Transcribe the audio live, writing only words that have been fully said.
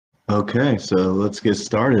Okay, so let's get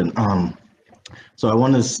started. So I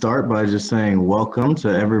want to start by just saying welcome to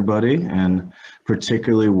everybody, and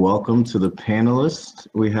particularly welcome to the panelists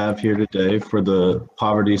we have here today for the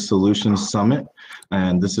Poverty Solutions Summit.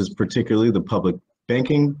 And this is particularly the public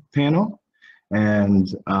banking panel.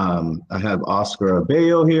 And I have Oscar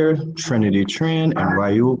Abello here, Trinity Tran, and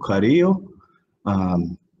Raul Carrillo.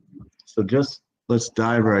 So just let's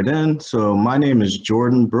dive right in. So my name is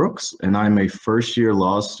Jordan Brooks, and I'm a first-year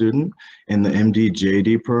law student in the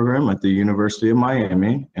MD-JD program at the University of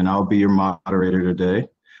Miami, and I'll be your moderator today.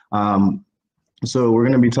 So we're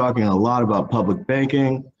going to be talking a lot about public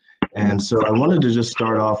banking, and so I wanted to just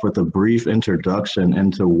start off with a brief introduction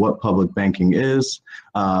into what public banking is.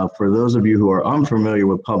 For those of you who are unfamiliar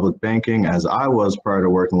with public banking, as I was prior to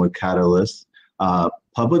working with Panelists,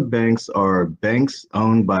 public banks are banks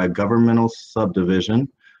owned by a governmental subdivision,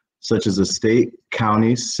 such as a state,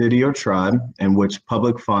 county, city, or tribe, in which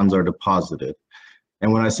public funds are deposited.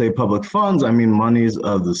 And when I say public funds, I mean monies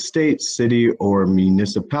of the state, city, or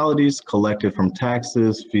municipalities collected from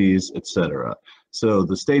taxes, fees, etc. So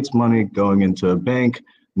the state's money going into a bank,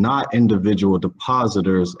 not individual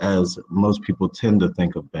depositors, as most people tend to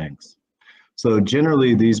think of banks. So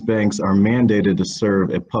generally, these banks are mandated to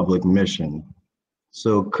serve a public mission.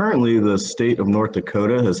 So currently, the state of North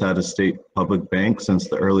Dakota has had a state public bank since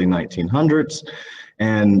the early 1900s,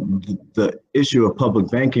 and the issue of public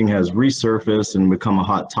banking has resurfaced and become a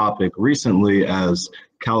hot topic recently as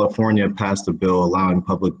California passed a bill allowing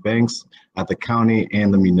public banks at the county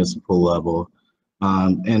and the municipal level.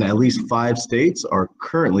 And at least 5 states are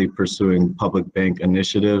currently pursuing public bank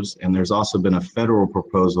initiatives, and there's also been a federal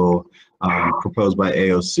proposal proposed by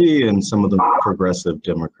AOC and some of the progressive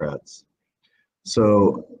Democrats.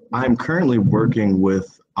 So I'm currently working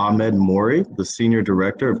with Ahmed Mori, the Senior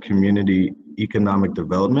Director of Community Economic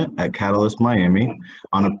Development at Catalyst Miami,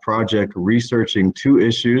 on a project researching 2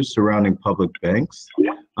 issues surrounding public banks.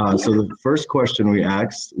 So the first question we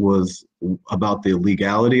asked was about the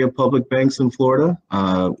legality of public banks in Florida.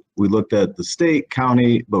 We looked at the state,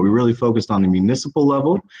 county, but we really focused on the municipal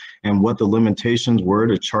level and what the limitations were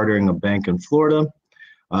to chartering a bank in Florida.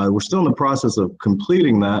 We're still in the process of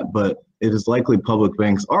completing that, but it is likely public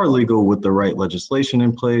banks are legal with the right legislation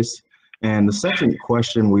in place. And the second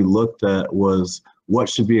question we looked at was what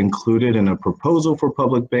should be included in a proposal for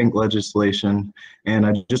public bank legislation. And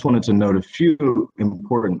I just wanted to note a few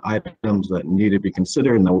important items that need to be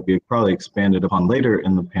considered and that will be probably expanded upon later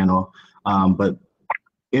in the panel. But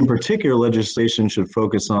in particular, legislation should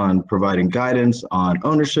focus on providing guidance on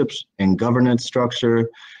ownership and governance structure.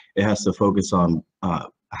 It has to focus on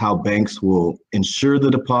how banks will ensure the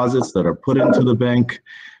deposits that are put into the bank,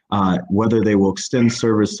 whether they will extend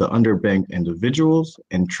service to underbanked individuals,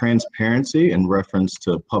 and transparency in reference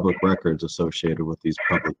to public records associated with these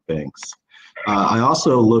public banks. I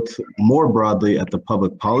also looked more broadly at the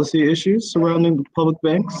public policy issues surrounding public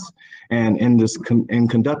banks. And in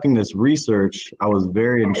conducting this research, I was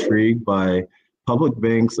very intrigued by public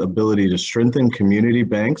banks' ability to strengthen community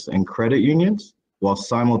banks and credit unions, while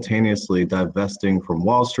simultaneously divesting from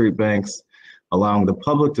Wall Street banks, allowing the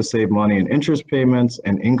public to save money in interest payments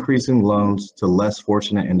and increasing loans to less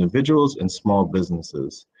fortunate individuals and small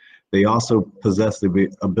businesses. They also possess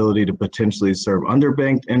the ability to potentially serve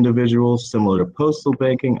underbanked individuals, similar to postal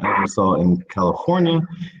banking, as we saw in California.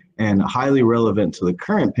 And highly relevant to the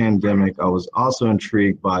current pandemic, I was also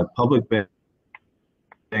intrigued by public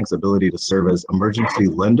banks' ability to serve as emergency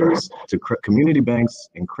lenders to community banks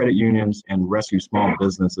and credit unions and rescue small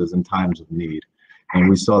businesses in times of need. And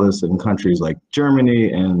we saw this in countries like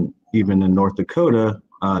Germany and even in North Dakota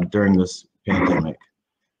during this pandemic.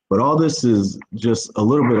 But all this is just a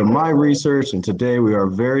little bit of my research, and today we are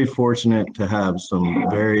very fortunate to have some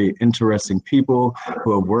very interesting people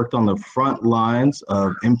who have worked on the front lines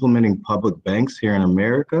of implementing public banks here in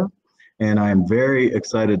America. And I am very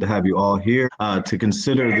excited to have you all here to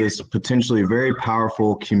consider this potentially very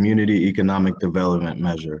powerful community economic development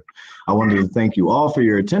measure. I wanted to thank you all for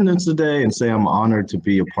your attendance today and say I'm honored to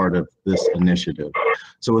be a part of this initiative.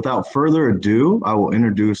 So without further ado, I will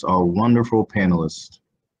introduce our wonderful panelists.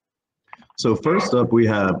 So first up, we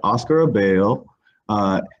have Oscar Abello,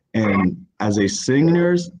 and as a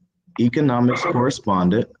senior economics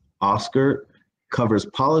correspondent, Oscar covers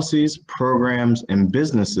policies, programs, and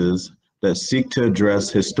businesses that seek to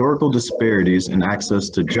address historical disparities in access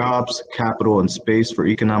to jobs, capital, and space for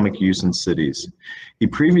economic use in cities. He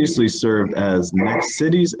previously served as Next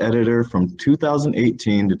City's editor from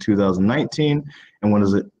 2018 to 2019 and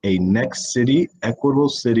was a Next City Equitable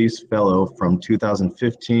Cities Fellow from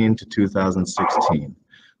 2015 to 2016.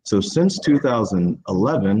 So since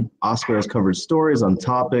 2011, Oscar has covered stories on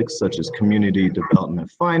topics such as community development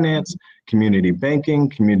finance, community banking,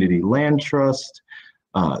 community land trust,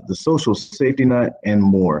 the social safety net, and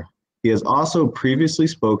more. He has also previously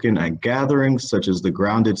spoken at gatherings such as the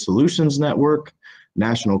Grounded Solutions Network,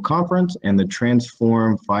 National Conference, and the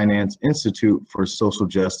Transform Finance Institute for Social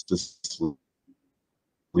Justice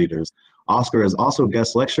Leaders. Oscar has also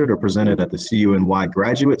guest lectured or presented at the CUNY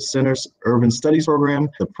Graduate Center's Urban Studies Program,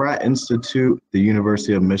 the Pratt Institute, the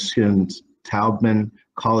University of Michigan's Taubman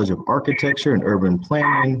College of Architecture and Urban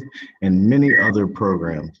Planning, and many other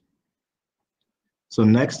programs. So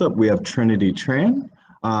next up, we have Trinity Tran.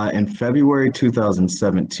 In February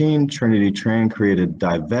 2017, Trinity Tran created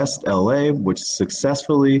Divest LA, which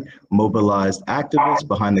successfully mobilized activists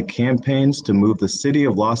behind the campaigns to move the city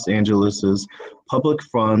of Los Angeles's public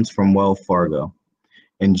funds from Wells Fargo.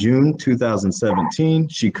 In June 2017,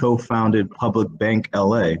 she co-founded Public Bank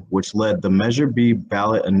LA, which led the Measure B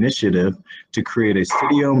ballot initiative to create a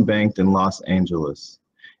city-owned bank in Los Angeles.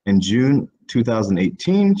 In June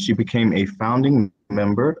 2018, she became a founding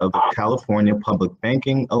member of the California Public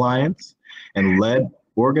Banking Alliance and led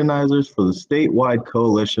organizers for the statewide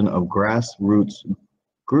coalition of grassroots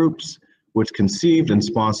groups, which conceived and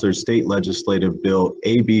sponsored state legislative bill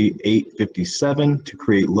AB 857 to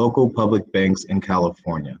create local public banks in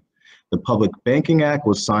California. The Public Banking Act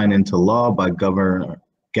was signed into law by Governor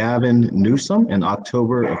Gavin Newsom in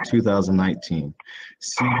October of 2019.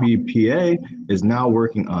 CBPA is now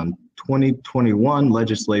working on 2021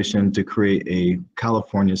 legislation to create a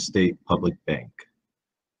California state public bank.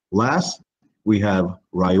 Last, we have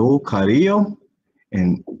Raul Carrillo,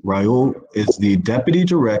 and Raul is the Deputy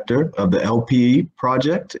Director of the LPE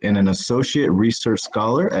Project and an Associate Research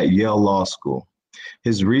Scholar at Yale Law School.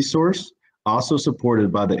 His resource, also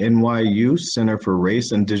supported by the NYU Center for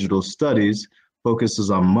Race and Digital Studies, focuses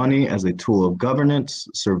on money as a tool of governance,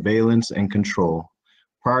 surveillance, and control.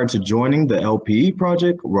 Prior to joining the LPE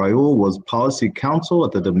project, Raul was policy counsel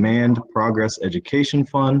at the Demand Progress Education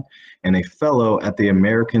Fund and a fellow at the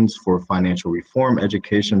Americans for Financial Reform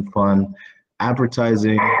Education Fund,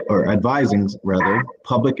 advising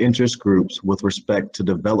public interest groups with respect to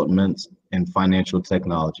developments in financial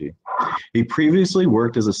technology. He previously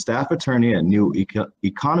worked as a staff attorney at New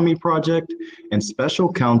Economy Project and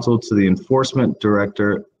special counsel to the enforcement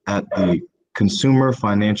director at the Consumer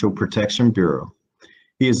Financial Protection Bureau.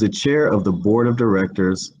 He is the chair of the board of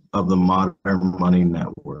directors of the Modern Money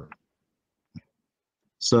Network.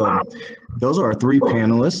 So those are our three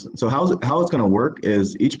panelists. So how it's going to work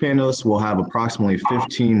is each panelist will have approximately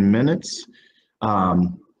 15 minutes.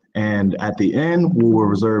 And at the end, we will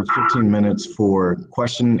reserve 15 minutes for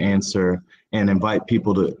question and answer and invite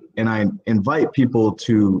people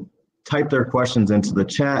to type their questions into the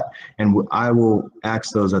chat, and I will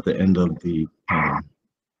ask those at the end of the panel.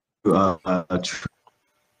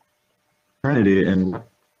 Trinity, and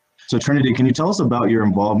so Trinity, can you tell us about your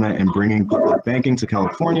involvement in bringing public banking to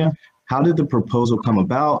California? How did the proposal come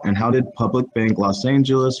about, and how did Public Bank Los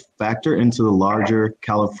Angeles factor into the larger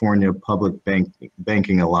California Public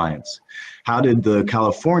Banking Alliance? How did the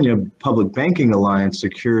California Public Banking Alliance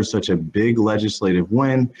secure such a big legislative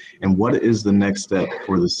win, and what is the next step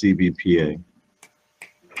for the CBPA?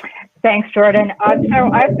 Thanks, Jordan.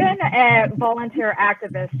 So I've been a volunteer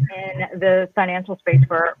activist in the financial space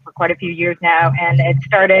for quite a few years now, and it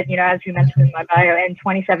started, as you mentioned in my bio, in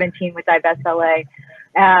 2017 with Divest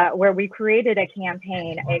LA, where we created a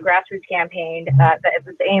campaign, a grassroots campaign that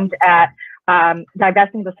was aimed at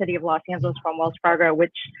divesting the city of Los Angeles from Wells Fargo,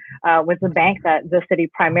 which was a bank that the city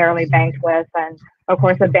primarily banked with, and of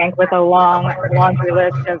course a bank with a long laundry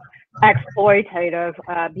list of exploitative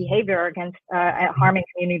behavior against harming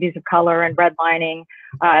communities of color and redlining,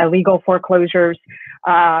 illegal foreclosures.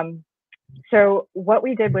 So what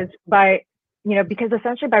we did was because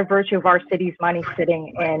essentially by virtue of our city's money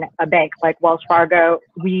sitting in a bank like Wells Fargo,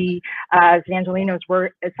 we as Angelinos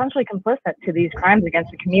were essentially complicit to these crimes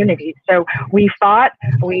against the community. So we fought,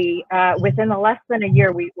 within less than a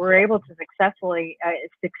year, we were able to successfully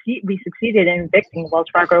we succeeded in evicting Wells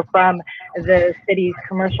Fargo from the city's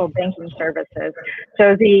commercial banking services.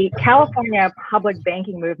 So the California public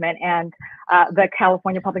banking movement and the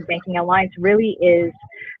California Public Banking Alliance really is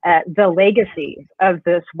the legacy of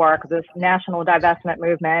this work, this national divestment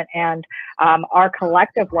movement, and our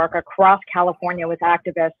collective work across California with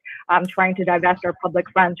activists trying to divest our public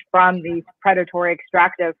funds from these predatory,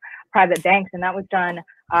 extractive private banks. And that was done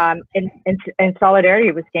in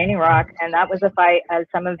solidarity with Standing Rock. And that was a fight, as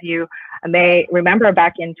some of you may remember,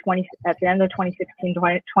 back in at the end of 2016,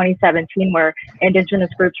 2017, where indigenous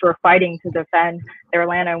groups were fighting to defend their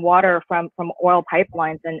land and water from oil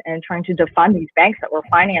pipelines and trying to defund these banks that were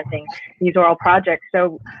financing these oil projects.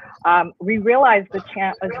 So we realized the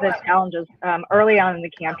challenges early on in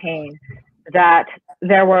the campaign, that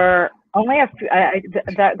there were only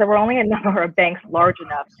a number of banks large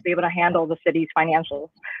enough to be able to handle the city's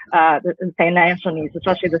financial needs,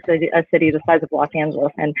 especially a city the size of Los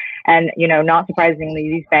Angeles. And not surprisingly,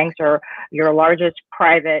 these banks are your largest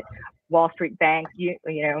private Wall Street bank,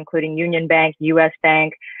 including Union Bank, U.S.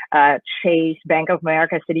 Bank, Chase, Bank of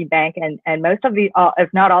America, Citibank, and most of these, if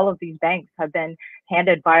not all of these banks, have been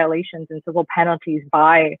handed violations and civil penalties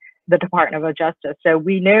by the Department of Justice. So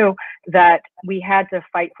we knew that we had to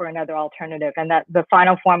fight for another alternative, and that the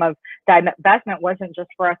final form of divestment wasn't just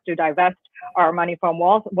for us to divest our money from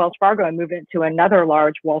Wells Fargo and move it to another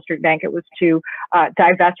large Wall Street bank. It was to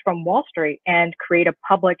divest from Wall Street and create a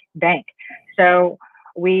public bank. So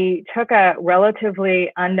we took a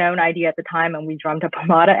relatively unknown idea at the time, and we drummed up a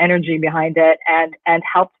lot of energy behind it and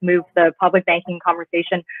helped move the public banking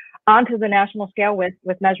conversation onto the national scale with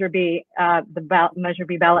Measure B, the Measure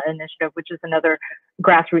B ballot initiative, which is another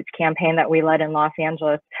grassroots campaign that we led in Los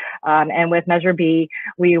Angeles. And with Measure B,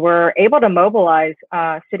 we were able to mobilize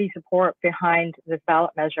city support behind this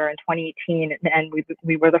ballot measure in 2018. And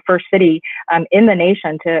we were the first city in the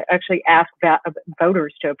nation to actually ask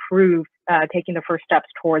voters to approve taking the first steps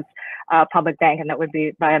towards public bank, and that would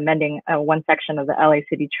be by amending one section of the LA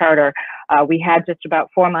City Charter. We had just about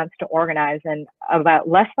 4 months to organize, and about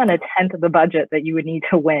less than a tenth of the budget that you would need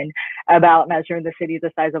to win a ballot measure in the city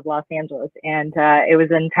the size of Los Angeles. And it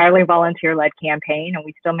was an entirely volunteer-led campaign, and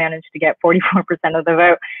we still managed to get 44% of the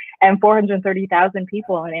vote, and 430,000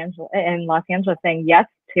 people in Los Angeles saying yes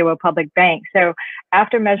to a public bank. So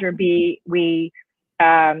after Measure B, we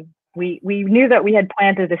knew that we had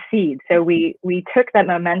planted a seed. So we took that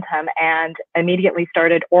momentum and immediately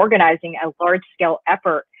started organizing a large-scale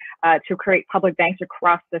effort to create public banks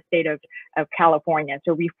across the state of California.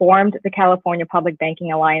 So we formed the California Public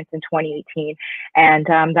Banking Alliance in 2018, and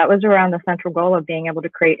that was around the central goal of being able to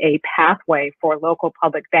create a pathway for local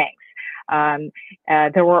public banks.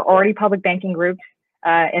 There were already public banking groups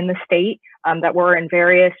in the state that were in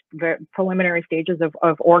various preliminary stages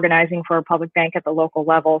of organizing for a public bank at the local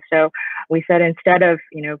level. So we said, instead of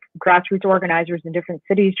grassroots organizers in different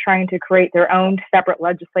cities trying to create their own separate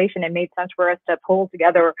legislation, it made sense for us to pull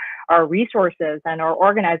together our resources and our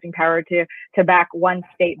organizing power to back one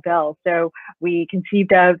state bill. So we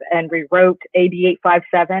conceived of and rewrote AB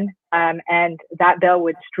 857. And that bill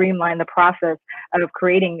would streamline the process of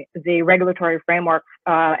creating the regulatory framework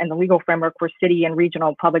and the legal framework for city and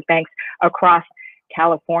regional public banks across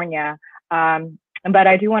California. But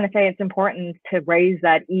I do want to say it's important to raise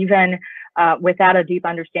that even without a deep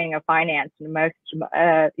understanding of finance, most,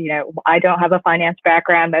 I don't have a finance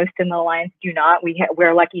background. Most in the Alliance do not.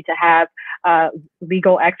 We're lucky to have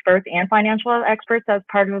legal experts and financial experts as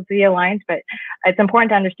part of the Alliance. But it's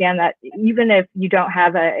important to understand that even if you don't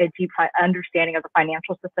have a deep understanding of the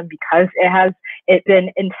financial system, because it's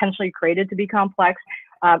been intentionally created to be complex,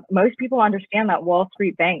 most people understand that Wall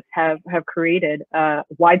Street banks have created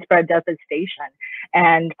widespread devastation,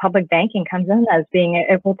 and public banking comes in as being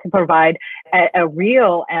able to provide a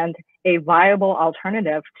real and a viable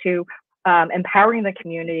alternative to empowering the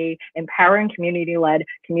community, empowering community-led,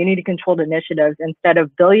 community-controlled initiatives, instead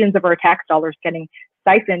of billions of our tax dollars getting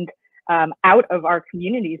siphoned out of our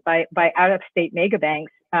communities by out-of-state mega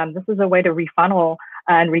banks. This is a way to refunnel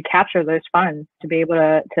and recapture those funds to be able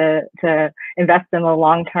to invest in the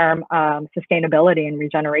long-term sustainability and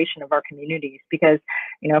regeneration of our communities. Because,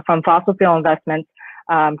 from fossil fuel investments,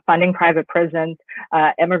 funding private prisons,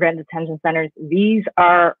 immigrant detention centers, these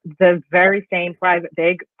are the very same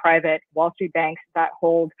big private Wall Street banks that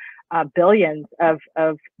hold billions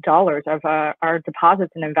of dollars of our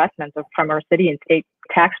deposits and investments from our city and state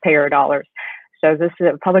taxpayer dollars. So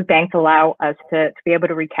public banks allow us to be able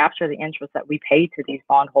to recapture the interest that we pay to these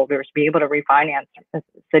bondholders, be able to refinance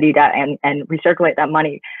city debt and recirculate that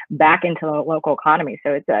money back into the local economy.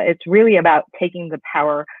 So it's really about taking the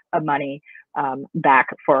power of money back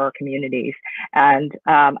for our communities. And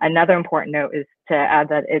another important note is to add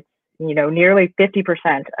that it's nearly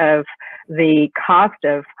 50% of the cost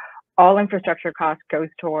of all infrastructure costs goes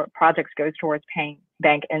towards paying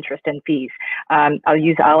bank interest and fees. I'll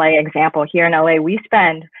use LA example. Here in LA, we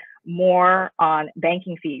spend more on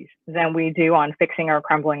banking fees than we do on fixing our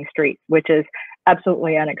crumbling streets, which is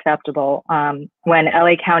absolutely unacceptable. When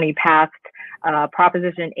LA County passed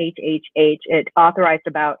Proposition HHH. It authorized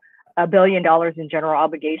about $1 billion in general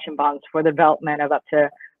obligation bonds for the development of up to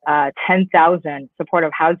 10,000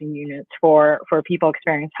 supportive housing units for people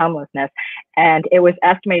experiencing homelessness. And it was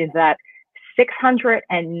estimated that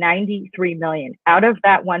 693 million out of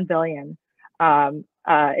that 1 billion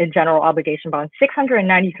in general obligation bonds,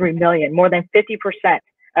 693 million, more than 50%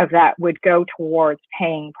 of that would go towards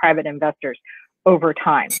paying private investors over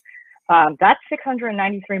time. That's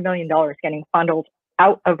 $693 million getting funneled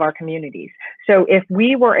out of our communities. So if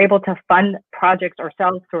we were able to fund projects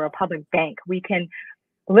ourselves through a public bank, we can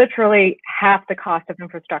literally half the cost of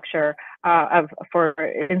infrastructure for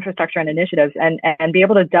infrastructure and initiatives, and be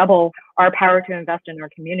able to double our power to invest in our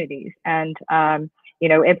communities. And you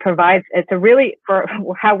know, it's a really, for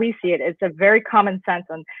how we see it, it's a very common sense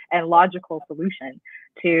and logical solution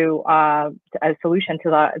to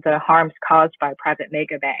the harms caused by private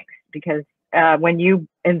mega banks. Because when you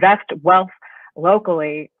invest wealth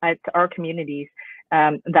locally, it's our communities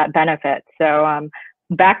that benefit. So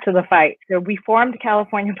back to the fight. So we formed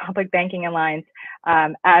California Public Banking Alliance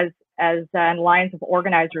as an alliance of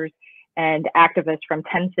organizers and activists from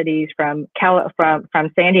 10 cities, from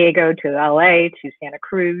San Diego to LA to Santa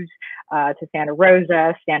Cruz to Santa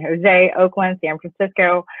Rosa, San Jose, Oakland, San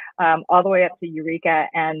Francisco, all the way up to Eureka.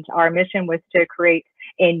 And our mission was to create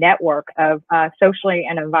a network of socially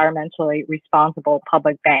and environmentally responsible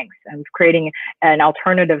public banks, and creating an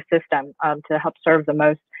alternative system to help serve the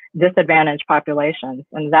most disadvantaged populations.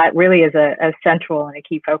 And that really is a central and a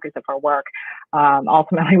key focus of our work.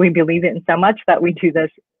 Ultimately, we believe it in so much that we do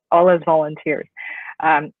this all as volunteers.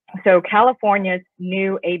 So California's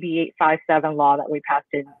new AB 857 law that we passed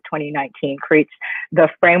in 2019 creates the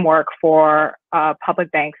framework for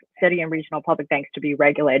public banks, city and regional public banks, to be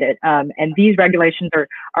regulated. And these regulations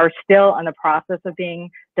are still in the process of being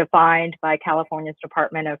defined by California's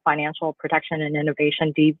Department of Financial Protection and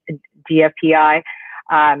Innovation, DFPI.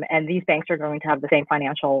 And these banks are going to have the same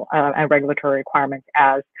financial and regulatory requirements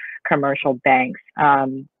as commercial banks.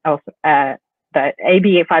 The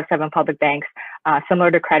AB 857 public banks, similar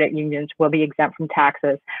to credit unions, will be exempt from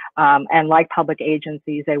taxes. And like public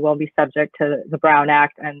agencies, they will be subject to the Brown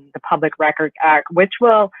Act and the Public Records Act, which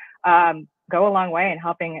will go a long way in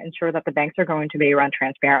helping ensure that the banks are going to be run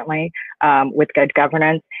transparently, with good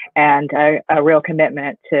governance and a real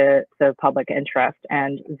commitment to the public interest.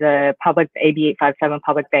 And the AB 857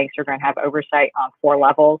 public banks are going to have oversight on 4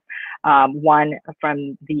 levels. 1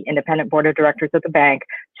 from the independent board of directors of the bank,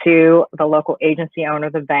 2, the local agency owner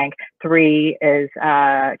of the bank, 3 is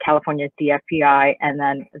California's DFPI, and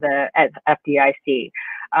then the FDIC.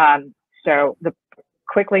 So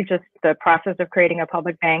quickly, just the process of creating a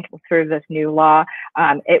public bank through this new law.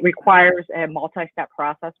 It requires a multi-step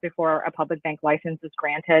process before a public bank license is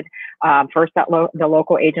granted. First, the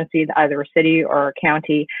local agency, either a city or a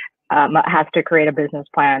county, has to create a business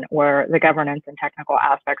plan where the governance and technical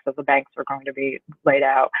aspects of the banks are going to be laid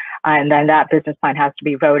out. And then that business plan has to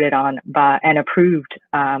be voted on and approved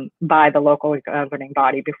by the local governing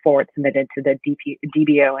body before it's submitted to the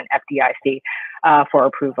DBO and FDIC for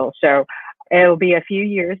approval. So it'll be a few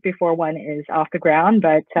years before one is off the ground,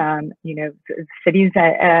 but you know, cities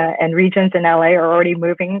and regions in LA are already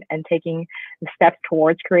moving and taking steps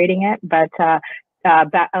towards creating it. But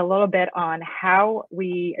back a little bit on how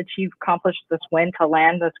we accomplished this win. To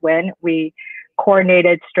land this win, we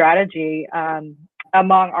coordinated strategy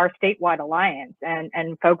among our statewide alliance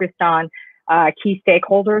and focused on key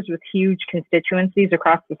stakeholders with huge constituencies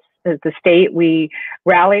across the state. We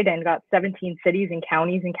rallied and got 17 cities and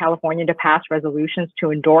counties in California to pass resolutions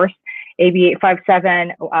to endorse AB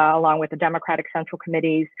 857, along with the Democratic Central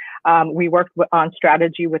Committees. We worked on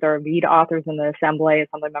strategy with our lead authors in the Assembly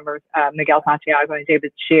members Miguel Santiago and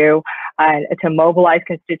David Chu, to mobilize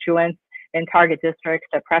constituents in target districts,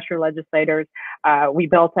 to pressure legislators. We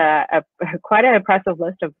built quite an impressive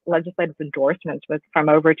list of legislative endorsements from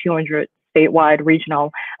over 200 statewide, regional,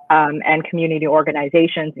 and community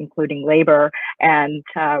organizations, including labor, and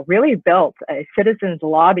really built a citizens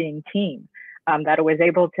lobbying team that was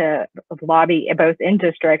able to lobby both in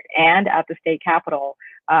district and at the state capitol,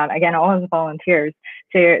 again, all as volunteers,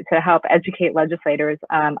 to help educate legislators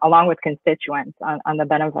along with constituents on the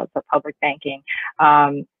benefits of public banking.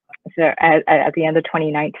 So at the end of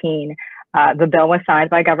 2019, the bill was signed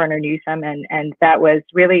by Governor Newsom, and that was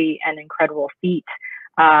really an incredible feat,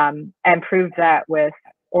 and proved that with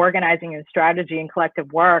organizing and strategy and collective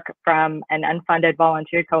work from an unfunded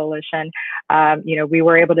volunteer coalition, you know, we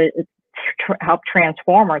were able to help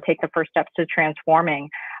transform, or take the first steps to transforming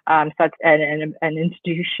such an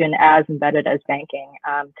institution as embedded as banking,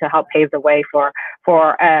 to help pave the way for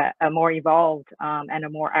a more evolved and a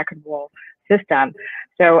more equitable system.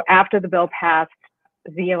 So after the bill passed,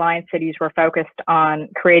 the Alliance cities were focused on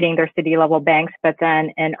creating their city level banks, but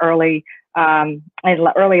then in early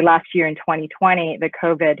last year in 2020, the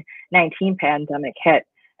COVID-19 pandemic hit.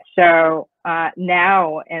 So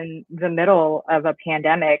now in the middle of a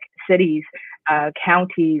pandemic, cities,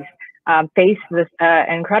 counties face this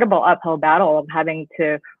incredible uphill battle of having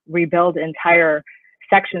to rebuild entire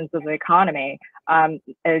sections of the economy.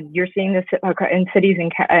 You're seeing this in cities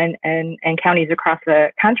and counties across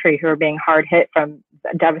the country who are being hard hit from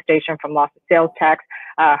devastation from loss of sales tax,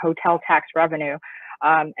 hotel tax revenue.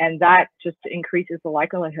 And that just increases the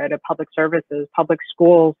likelihood of public services, public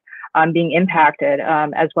schools being impacted,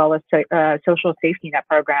 as well as social safety net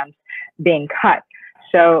programs being cut.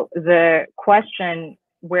 So the question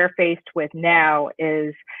we're faced with now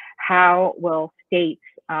is, how will states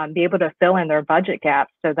be able to fill in their budget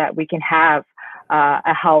gaps so that we can have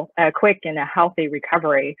a quick and a healthy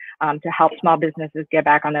recovery to help small businesses get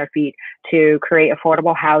back on their feet, to create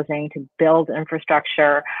affordable housing, to build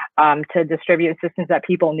infrastructure, to distribute assistance that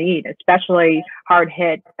people need, especially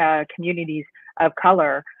hard-hit communities of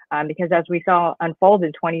color. Because as we saw unfold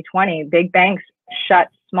in 2020, big banks shut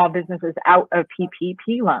small businesses out of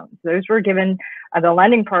PPP loans. Those were given, the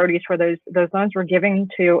lending priorities for those loans were given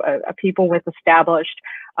to people with established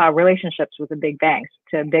relationships with the big banks,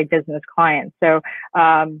 to big business clients. So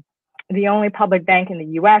the only public bank in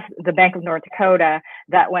the US, the Bank of North Dakota,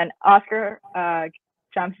 that when Oscar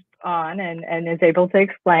jumps on and is able to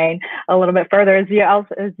explain a little bit further, is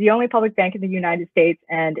the only public bank in the United States,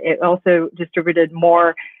 and it also distributed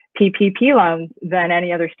more PPP loans than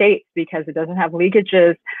any other state because it doesn't have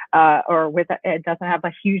leakages it doesn't have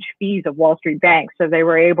the huge fees of Wall Street banks. So they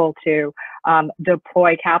were able to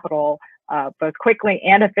deploy capital both quickly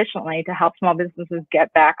and efficiently to help small businesses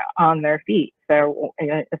get back on their feet. So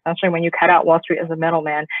essentially, when you cut out Wall Street as a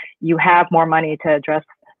middleman, you have more money to address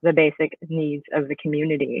the basic needs of the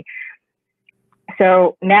community.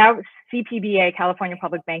 So now CPBA, California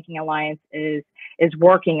Public Banking Alliance, is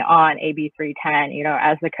working on AB 310. You know,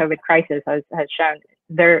 as the COVID crisis has shown,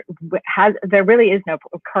 there really is no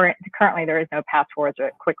currently there is no path towards a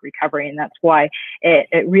quick recovery, and that's why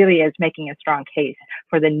it really is making a strong case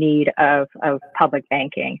for the need of public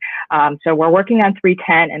banking. So we're working on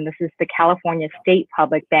 310, and this is the California State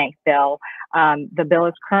Public Bank Bill. The bill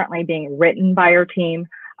is currently being written by our team.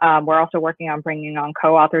 We're also working on bringing on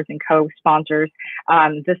co-authors and co-sponsors.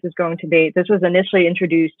 This was initially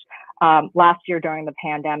introduced last year during the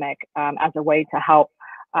pandemic as a way to help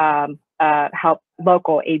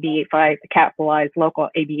local capitalize local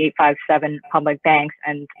AB 857 public banks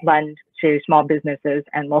and lend to small businesses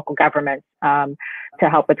and local governments to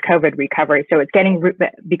help with COVID recovery. So it's getting,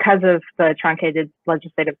 because of the truncated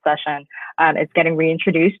legislative session, it's getting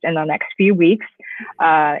reintroduced in the next few weeks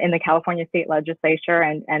in the California State Legislature,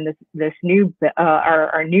 and this new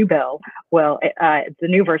our new bill will the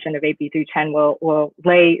new version of AB 310 will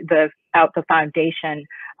lay out the foundation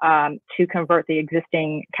to convert the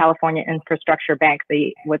existing California Infrastructure Bank,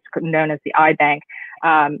 what's known as the iBank,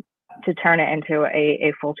 to turn it into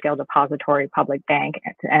a full-scale depository public bank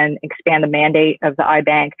and expand the mandate of the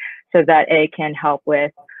iBank so that it can help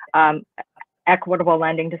with equitable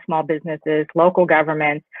lending to small businesses, local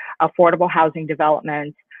governments, affordable housing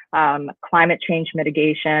development, climate change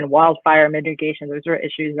mitigation, wildfire mitigation. Those are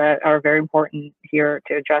issues that are very important here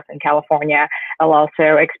to address in California. It'll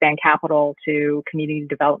also expand capital to community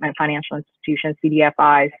development financial institutions,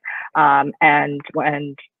 CDFIs, and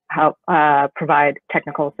help provide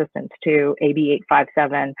technical assistance to AB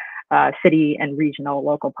 857 city and regional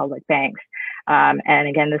local public banks. And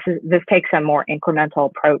again, this takes a more incremental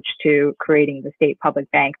approach to creating the state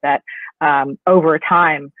public bank that over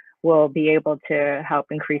time will be able to help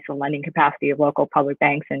increase the lending capacity of local public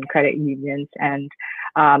banks and credit unions and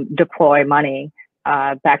deploy money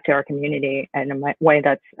back to our community in a way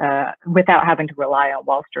that's without having to rely on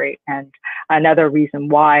Wall Street. And another reason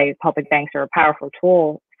why public banks are a powerful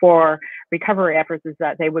tool for recovery efforts is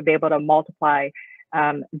that they would be able to multiply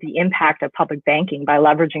the impact of public banking by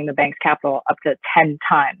leveraging the bank's capital up to 10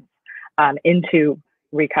 times into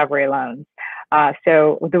recovery loans.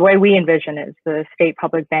 So the way we envision is the state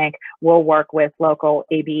public bank will work with local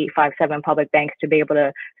AB 857 public banks to be able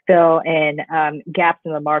to fill in gaps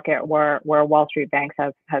in the market where Wall Street banks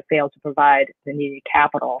have failed to provide the needed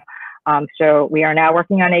capital. So we are now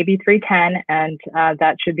working on AB 310, and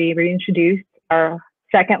that should be reintroduced, our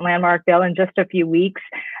second landmark bill, in just a few weeks.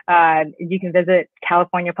 You can visit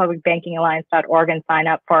CaliforniaPublicBankingAlliance.org and sign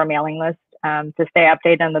up for our mailing list to stay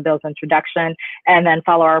updated on the bill's introduction, and then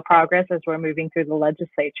follow our progress as we're moving through the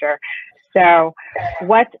legislature. So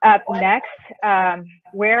what's up next?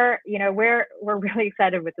 we're really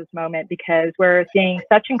excited with this moment because we're seeing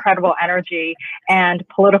such incredible energy and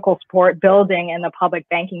political support building in the public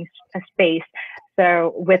banking space.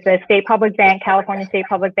 So with the state public bank, California State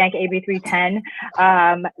Public Bank AB 310,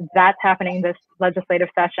 that's happening this legislative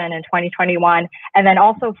session in 2021. And then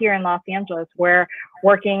also here in Los Angeles, we're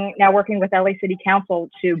working with LA City Council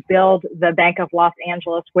to build the Bank of Los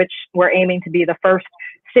Angeles, which we're aiming to be the first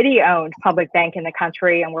city-owned public bank in the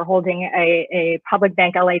country. And we're holding a Public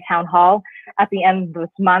Bank LA town hall at the end of this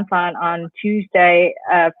month on Tuesday,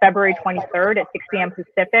 February 23rd at 6 p.m.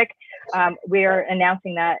 Pacific. We are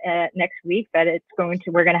announcing that next week that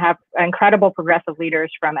we're going to have incredible progressive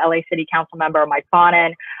leaders from LA City Council member Mike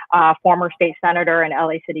Bonin, former state senator and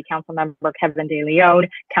LA City Council member Kevin De Leon,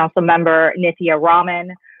 Council member Nithya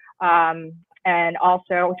Raman, and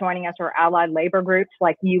also joining us are allied labor groups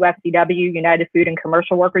like UFCW, United Food and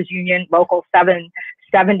Commercial Workers Union, Local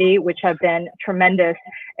 770, which have been tremendous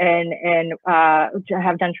and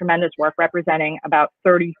have done tremendous work representing about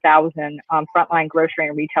 30,000 frontline grocery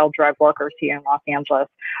and retail drug workers here in Los Angeles.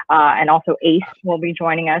 And also ACE will be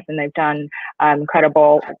joining us, and they've done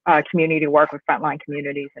incredible community work with frontline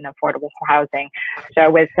communities and affordable housing.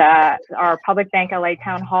 So with our Public Bank LA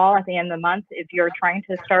Town Hall at the end of the month, if you're trying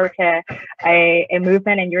to start a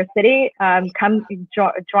movement in your city, come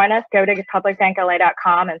join us. Go to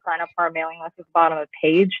publicbankla.com and sign up for our mailing list at the bottom of the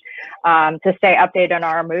page to stay updated on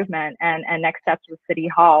our movement and next steps with City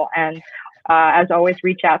Hall. And as always,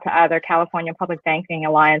 reach out to either California Public Banking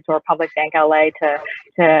Alliance or Public Bank LA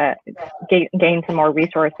to gain some more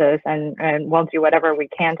resources, and we'll do whatever we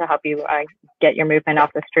can to help you get your movement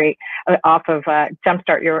off the street,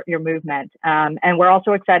 jumpstart your movement. And we're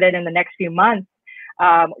also excited in the next few months.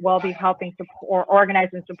 We'll be helping support, organize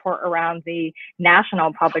and support around the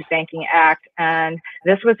National Public Banking Act. And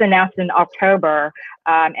this was announced in October,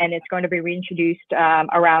 and it's going to be reintroduced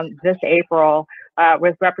around this April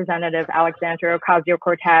with Representative Alexandria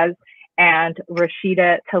Ocasio-Cortez and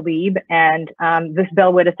Rashida Tlaib. And this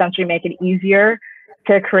bill would essentially make it easier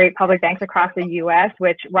to create public banks across the U.S.,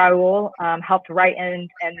 which Raul helped write in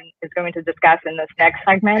and is going to discuss in this next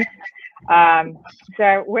segment.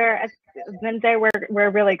 So we're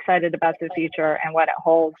really excited about the future and what it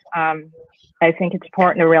holds. I think it's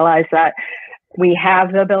important to realize that we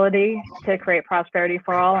have the ability to create prosperity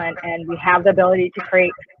for all, and we have the ability to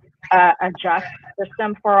create a just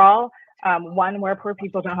system for all. One where poor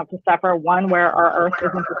people don't have to suffer, one where our earth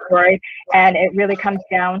isn't destroyed. And it really comes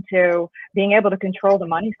down to being able to control the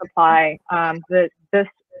money supply. This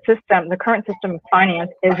system, the current system of finance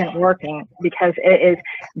isn't working because it is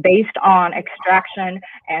based on extraction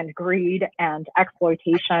and greed and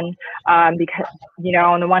exploitation. Because,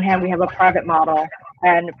 on the one hand, we have a private model,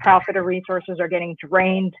 and profit or resources are getting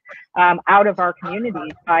drained out of our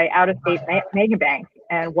communities by out-of-state mega banks.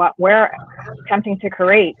 And what we're attempting to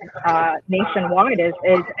create nationwide is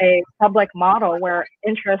a public model where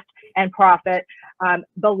interest and profit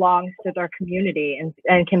belongs to their community, and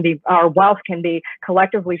our wealth can be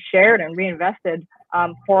collectively shared and reinvested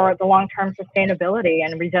for the long-term sustainability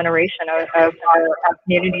and regeneration of our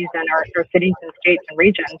communities and our cities and states and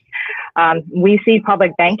regions. We see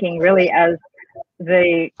public banking really as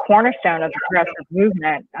the cornerstone of the progressive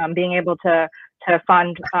movement, being able to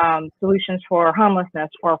fund solutions for homelessness,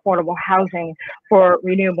 for affordable housing, for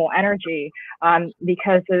renewable energy,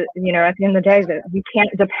 because at the end of the day, we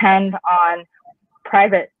can't depend on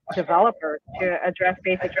private developers to address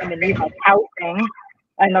basic human needs like housing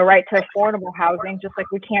and the right to affordable housing, just like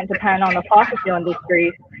we can't depend on the fossil fuel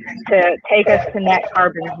industry to take us to net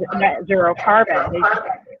zero carbon. They just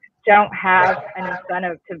don't have an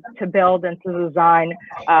incentive to build and to design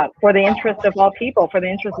for the interest of all people, for the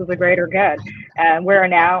interest of the greater good. And we're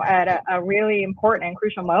now at a really important and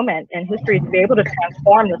crucial moment in history to be able to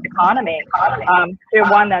transform this economy to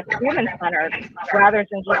one that's human-centered rather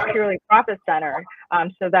than just purely profit-centered,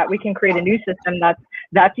 so that we can create a new system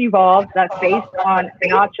that's evolved, that's based on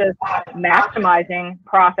not just maximizing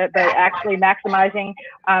profit, but actually maximizing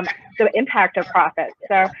the impact of profit.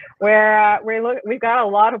 So we've got a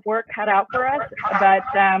lot of work cut out for us, but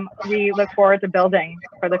we look forward to building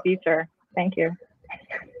for the future. Thank you.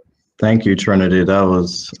 Thank you, Trinity. That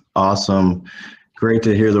was awesome. Great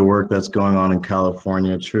to hear the work that's going on in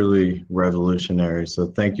California, truly revolutionary. So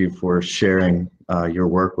thank you for sharing your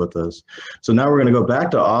work with us. So now we're going to go back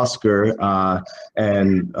to Oscar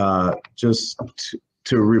and just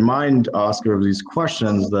to remind Oscar of these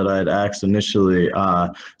questions that I had asked initially.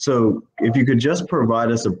 So if you could just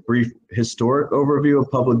provide us a brief historic overview of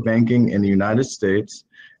public banking in the United States,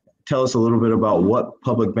 tell us a little bit about what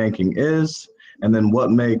public banking is, and then what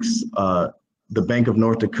makes the Bank of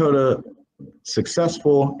North Dakota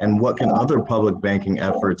successful, and what can other public banking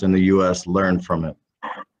efforts in the U.S. learn from it?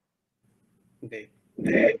 Okay.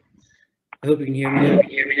 I hope you can hear me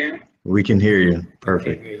now. We can hear you.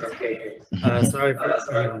 Perfect. Okay, sorry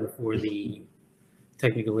for the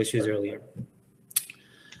technical issues earlier.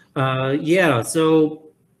 Yeah, so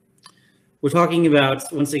we're talking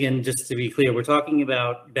about, once again, just to be clear, we're talking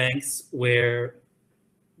about banks where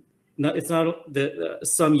it's not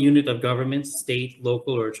some unit of government, state,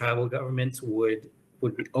 local, or tribal governments would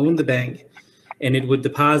own the bank, and it would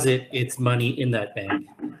deposit its money in that bank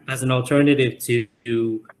as an alternative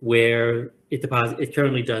to where it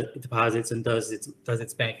currently deposits and does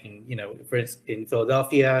its banking. You know, for instance, in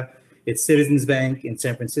Philadelphia, it's Citizens Bank. In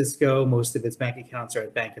San Francisco, most of its bank accounts are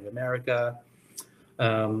at Bank of America.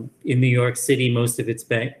 In New York City, most of its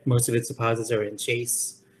deposits are in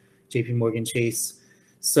Chase, JP Morgan Chase.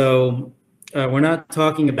 So we're not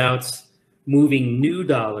talking about moving new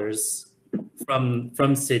dollars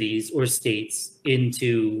from cities or states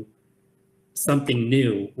into something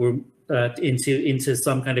new. We're into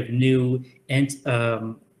some kind of new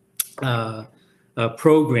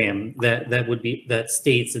program that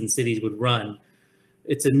states and cities would run.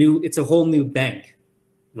 It's a whole new bank,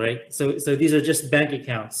 right? So these are just bank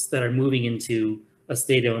accounts that are moving into a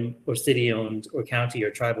state-owned or city-owned or county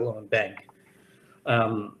or tribal-owned bank.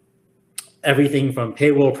 Everything from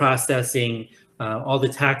payroll processing, all the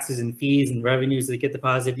taxes and fees and revenues that get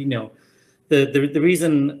deposited. You know, the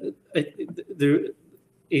reason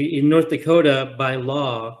in North Dakota, by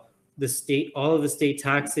law, all of the state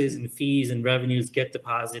taxes and fees and revenues get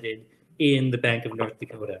deposited in the Bank of North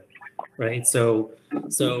Dakota, right? So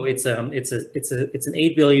it's an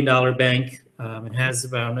 $8 billion bank. It has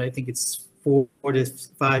around, I think it's $4 to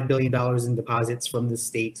 $5 billion in deposits from the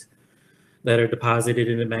state that are deposited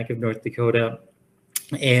in the Bank of North Dakota.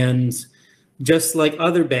 And just like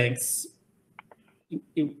other banks,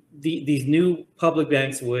 these new public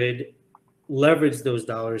banks would leverage those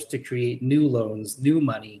dollars to create new loans, new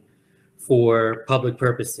money for public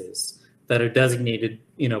purposes that are designated,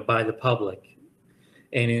 by the public.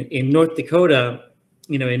 And in North Dakota,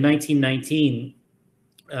 in 1919,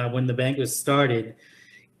 when the bank was started,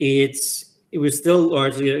 it was still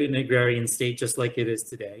largely an agrarian state, just like it is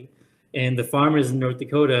today. And the farmers in North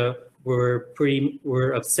Dakota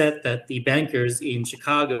were upset that the bankers in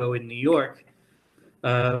Chicago and New York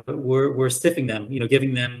were stiffing them,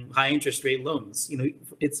 giving them high interest rate loans. You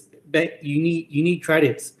need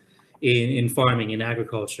credits in farming and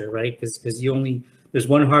agriculture, right? Because there's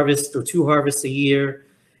one harvest or two harvests a year,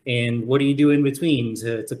 and what do you do in between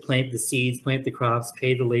to plant the seeds, plant the crops,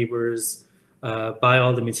 pay the laborers, buy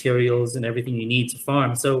all the materials and everything you need to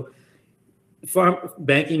farm? So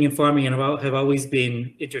banking and farming have always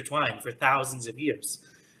been intertwined for thousands of years.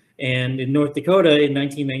 And in North Dakota in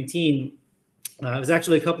 1919, it was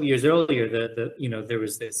actually a couple of years earlier that there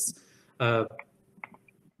was this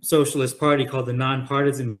socialist party called the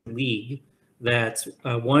Nonpartisan League that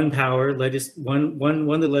won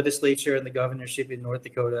the legislature and the governorship in North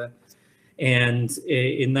Dakota. And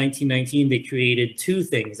in 1919, they created two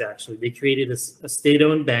things, actually. They created a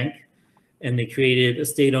state-owned bank, and they created a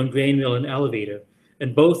state-owned grain mill and elevator.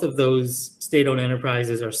 And both of those state-owned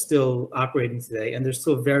enterprises are still operating today, and they're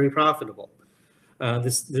still very profitable.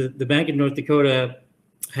 The Bank of North Dakota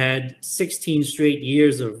had 16 straight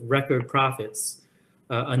years of record profits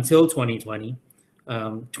until 2020.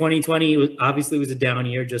 2020 obviously was a down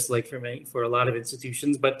year, just like for a lot of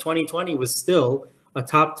institutions, but 2020 was still a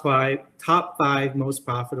top five most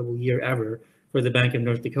profitable year ever for the Bank of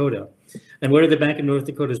North Dakota. And where do the Bank of North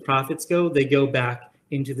Dakota's profits go? They go back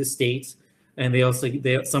into the state, and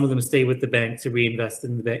some of them stay with the bank to reinvest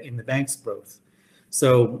in the bank's growth.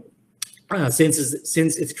 So since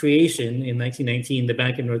its creation in 1919, the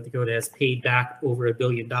Bank of North Dakota has paid back over $1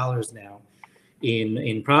 billion now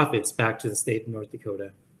in profits back to the state of North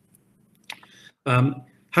Dakota.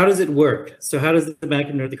 How does it work? So how does the Bank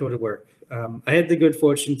of North Dakota work? I had the good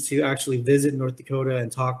fortune to actually visit North Dakota and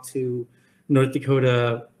talk to North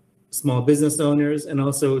Dakota small business owners and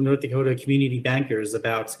also North Dakota community bankers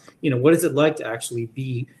about, what is it like to actually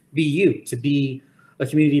be a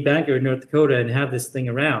community banker in North Dakota and have this thing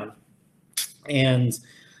around. And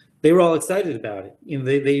they were all excited about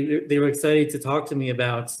it. They were excited to talk to me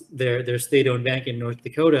about their state-owned bank in North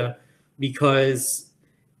Dakota because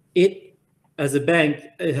as a bank,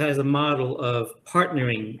 it has a model of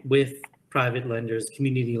partnering with private lenders,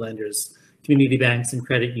 community banks, and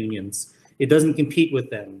credit unions. It doesn't compete with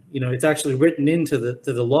them. It's actually written into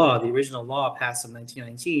the law, the original law passed in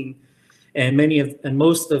 1919, and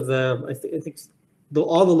most of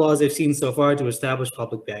all the laws I've seen so far to establish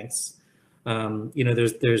public banks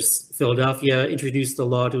There's Philadelphia introduced the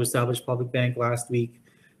law to establish public bank last week.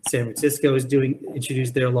 San Francisco is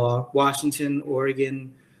introduced their law. Washington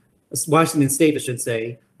State, I should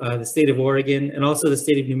say, the state of Oregon, and also the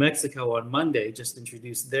state of New Mexico on Monday just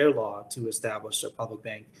introduced their law to establish a public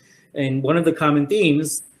bank. And one of the common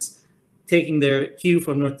themes, taking their cue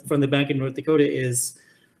from the bank in North Dakota, is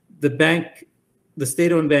the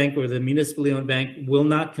state-owned bank or the municipally owned bank will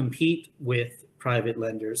not compete with private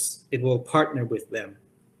lenders. It will partner with them.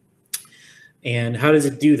 And how does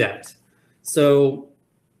it do that? So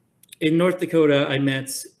in North Dakota, I met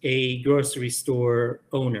a grocery store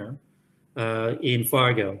owner in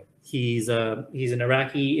Fargo. He's an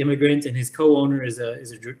Iraqi immigrant, and his co-owner is a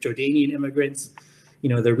Jordanian immigrant.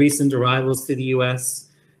 They're recent arrivals to the U.S.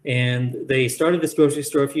 And they started this grocery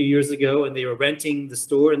store a few years ago, and they were renting the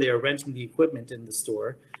store and they were renting the equipment in the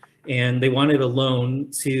store. And they wanted a loan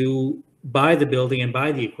to buy the building and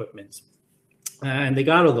buy the equipment. And they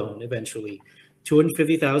got a loan eventually,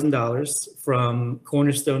 $250,000 from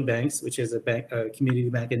Cornerstone Banks, which is a community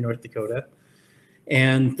bank in North Dakota.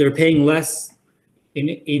 And they're paying less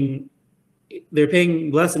in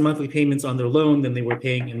monthly payments on their loan than they were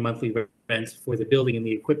paying in monthly rent for the building and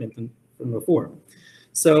the equipment from before.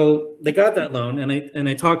 So they got that loan, and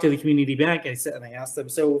I talked to the community bank. I asked them,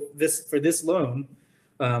 so for this loan,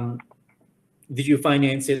 did you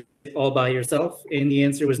finance it all by yourself? And the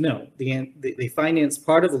answer was no. They financed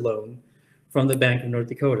part of the loan from the Bank of North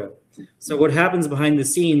Dakota. So what happens behind the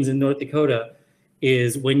scenes in North Dakota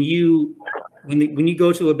is when you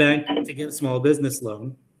go to a bank to get a small business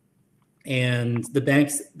loan, and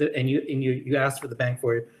you ask for the bank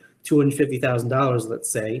for $250,000,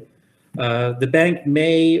 let's say, the bank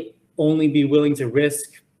may only be willing to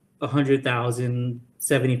risk $100,000,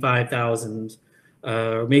 $75,000,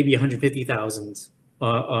 or maybe $150,000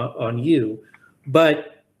 on you,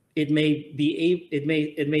 but it may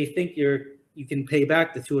think you can pay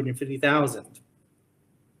back the $250,000.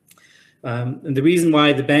 And the reason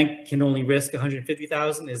why the bank can only risk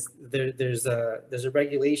 $150,000 is there's a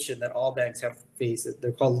regulation that all banks have to face.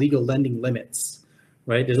 They're called legal lending limits,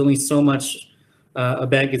 right? There's only so much a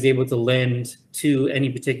bank is able to lend to any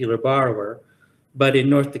particular borrower. But in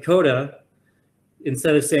North Dakota,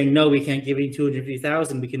 instead of saying, no, we can't give you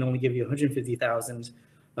 $250,000, we can only give you $150,000.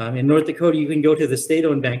 In North Dakota, you can go to the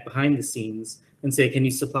state-owned bank behind the scenes and say, can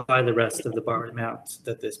you supply the rest of the borrowed amount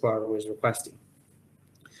that this borrower is requesting?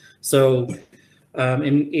 So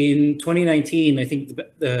in 2019, I think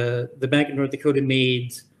the Bank of North Dakota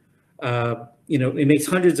made, it makes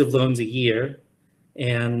hundreds of loans a year,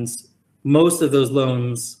 and most of those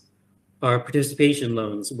loans are participation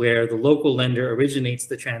loans where the local lender originates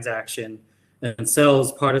the transaction and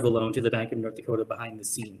sells part of the loan to the Bank of North Dakota behind the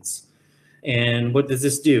scenes. And what does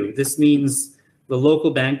this do? This means the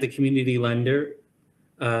local bank, the community lender,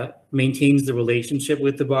 maintains the relationship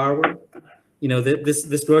with the borrower.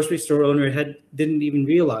 This grocery store owner didn't even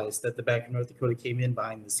realize that the Bank of North Dakota came in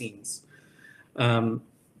behind the scenes. To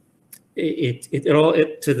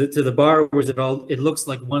the borrowers, it looks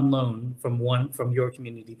like one loan from your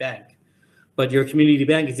community bank, but your community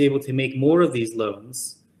bank is able to make more of these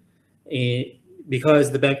loans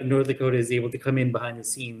because the Bank of North Dakota is able to come in behind the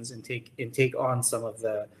scenes and take on some of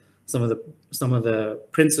the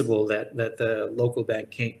principal that the local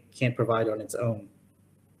bank can't provide on its own.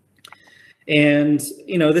 And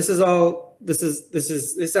this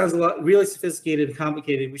sounds really sophisticated and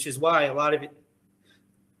complicated, which is why a lot of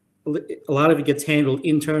it gets handled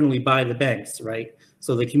internally by the banks, right?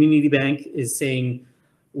 So the community bank is saying,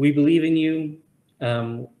 we believe in you.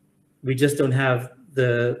 We just don't have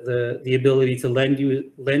the ability to lend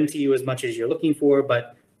to you as much as you're looking for,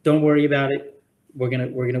 but don't worry about it. We're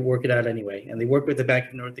gonna work it out anyway. And they work with the Bank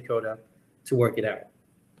of North Dakota to work it out.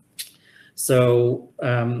 So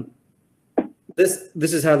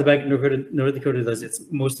this is how the Bank of North Dakota does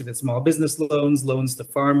most of its small business loans, loans to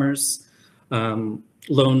farmers,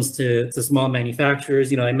 loans to small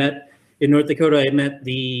manufacturers. I met in North Dakota. I met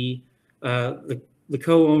the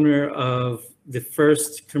co-owner of the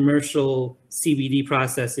first commercial CBD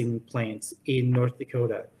processing plant in North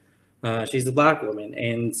Dakota. She's a Black woman,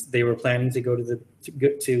 and they were planning to go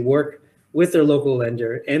to work with their local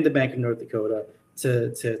lender and the Bank of North Dakota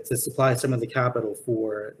to supply some of the capital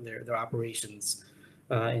for their operations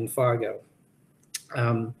in Fargo.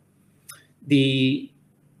 The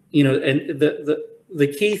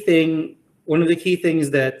key thing, one of the key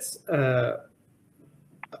things that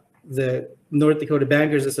the North Dakota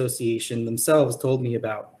Bankers Association themselves told me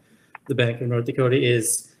about the Bank of North Dakota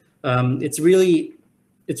is it's really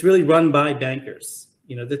run by bankers.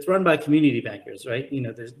 It's run by community bankers, right?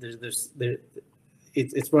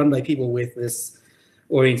 it's run by people with this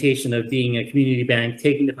orientation of being a community bank,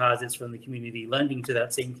 taking deposits from the community, lending to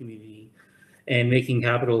that same community, and making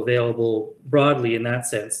capital available broadly in that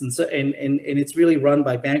sense. And so, and it's really run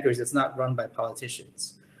by bankers. It's not run by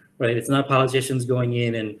politicians, right? It's not politicians going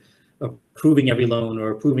in and approving every loan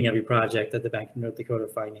or approving every project that the Bank of North Dakota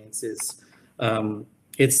finances.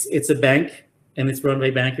 It's a bank, and it's run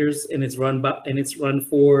by bankers, and it's run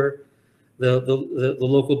for the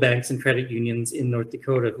local banks and credit unions in North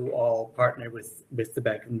Dakota, who all partner with the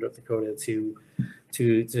Bank of North Dakota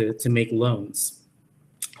to make loans.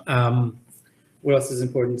 What else is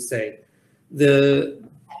important to say?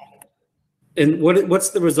 What's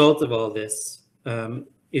the result of all this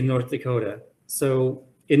in North Dakota? So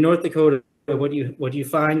in North Dakota, what you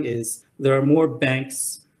find is there are more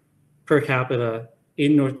banks per capita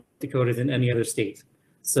in North Dakota than any other state.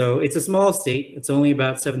 So it's a small state. It's only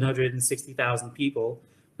about 760,000 people,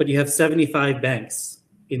 but you have 75 banks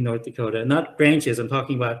in North Dakota, not branches. I'm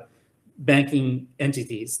talking about banking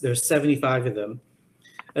entities. There's 75 of them.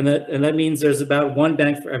 And that means there's about one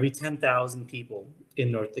bank for every 10,000 people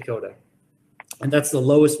in North Dakota. And that's the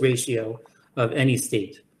lowest ratio of any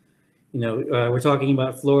state. We're talking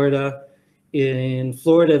about Florida. In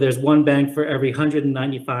Florida, there's one bank for every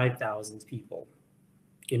 195,000 people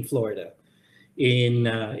in Florida. In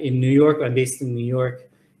New York, I'm based in New York,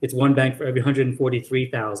 it's one bank for every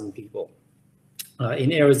 143,000 people.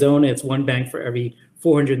 In Arizona, it's one bank for every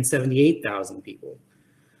 478,000 people.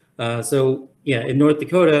 So yeah, in North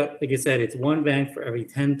Dakota, like I said, it's one bank for every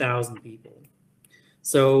 10,000 people.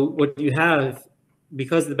 So what you have,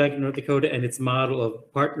 because of the Bank of North Dakota and its model of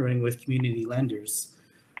partnering with community lenders,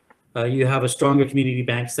 you have a stronger community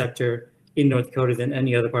bank sector in North Dakota than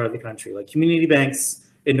any other part of the country. Like, community banks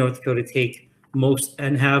in North Dakota take most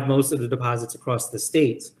of the deposits across the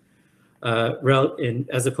state,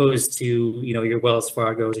 as opposed to your Wells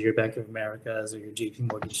Fargo's or your Bank of America's or your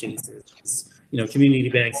JP Morgan Chase's. Community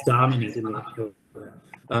banks dominate in North Dakota.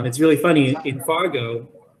 It's really funny in Fargo,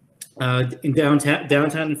 in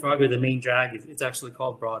downtown in Fargo, the main drag it's actually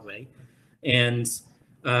called Broadway, and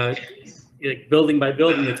building by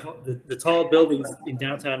building, the tall buildings in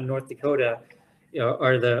downtown North Dakota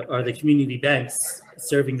are the community banks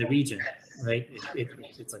serving the region, right?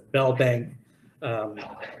 It's like Bell Bank,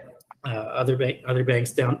 other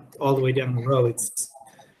banks down all the way down the road.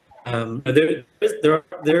 There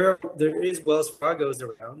is Wells Fargo's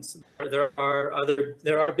around.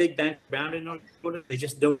 There are big banks around in North Dakota. They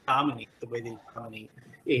just don't dominate the way they dominate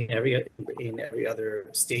in every other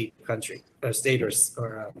state, country, or state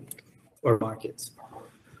or markets.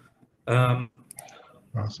 Awesome.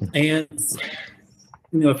 And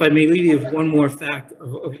if I may leave you with one more fact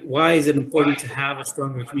of why is it important to have a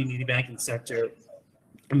stronger community banking sector.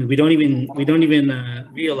 I mean, we don't even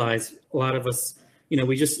realize, a lot of us,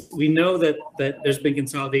 we know that there's been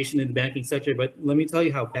consolidation in the banking sector, but let me tell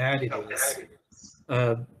you how bad it is.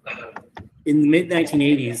 In the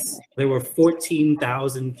mid-1980s, there were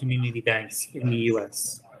 14,000 community banks in the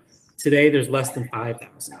U.S. Today, there's less than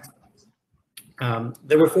 5,000.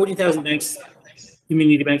 There were 40,000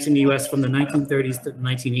 community banks in the U.S. from the 1930s to the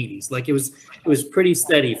 1980s. Like, it was pretty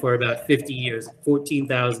steady for about 50 years,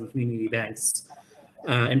 14,000 community banks.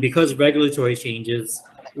 And because of regulatory changes,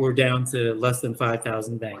 we're down to less than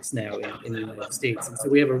 5,000 banks now in the United States. And so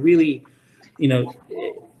we have a really,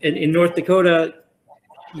 in North Dakota,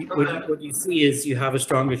 what you see is you have a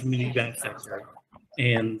stronger community bank sector.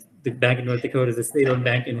 And the Bank of North Dakota, the state-owned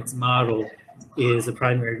bank in its model, is a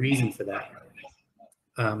primary reason for that.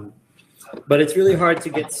 But it's really hard to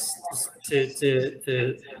get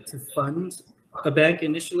to fund a bank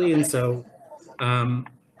initially. And so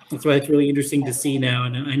that's why it's really interesting to see now.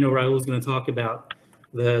 And I know Raul is going to talk about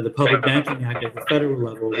the Public Banking Act at the federal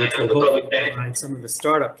level, which will hopefully provide some of the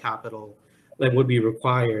startup capital that would be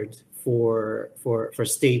required for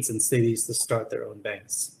states and cities to start their own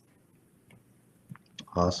banks.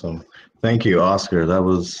 Awesome. Thank you, Oscar.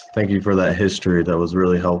 Thank you for that history. That was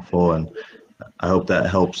really helpful. And I hope that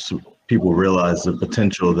helps people realize the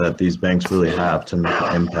potential that these banks really have to make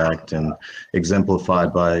an impact, and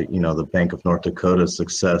exemplified by, the Bank of North Dakota's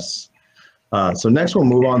success. So next we'll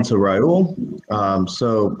move on to Raul.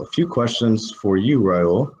 So a few questions for you,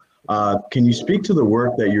 Raul. Can you speak to the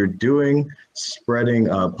work that you're doing spreading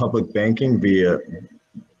public banking via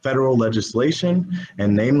federal legislation,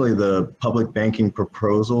 and namely the public banking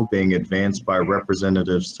proposal being advanced by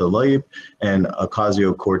Representatives Tlaib and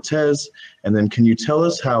Ocasio-Cortez? And then can you tell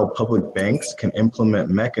us how public banks can implement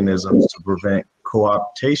mechanisms to prevent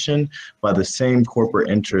co-optation by the same corporate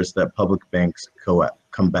interests that public banks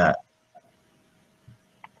combat?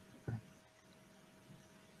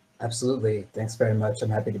 Absolutely. Thanks very much. I'm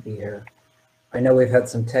happy to be here. I know we've had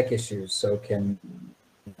some tech issues, so can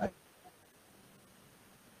I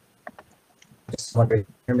just wondering.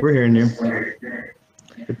 We're hearing you.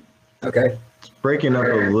 Okay. It's breaking up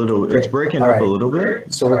a little. It's breaking All up right. a little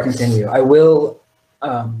bit. So we'll continue. I will.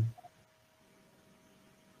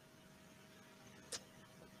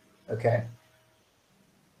 Okay.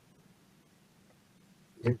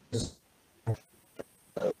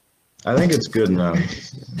 I think it's good now.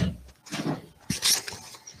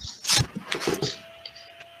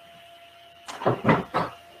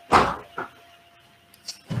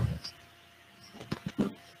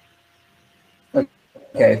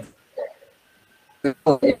 Okay.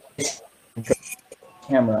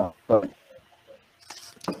 Camera.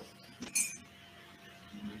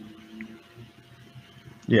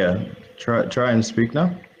 Yeah. Try and speak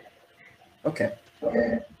now. Okay.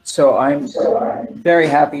 So I'm very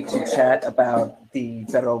happy to chat about the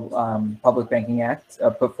Federal Public Banking Act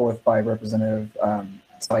put forth by Representative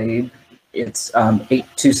Saeed. It's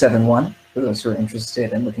 8271 for those who are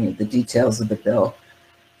interested in looking at the details of the bill.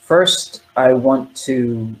 First, I want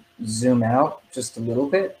to zoom out just a little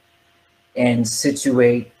bit and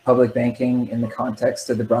situate public banking in the context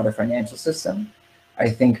of the broader financial system. I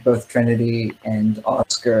think both Trinity and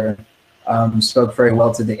Oscar spoke very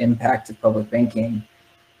well to the impact of public banking.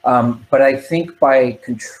 But I think by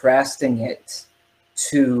contrasting it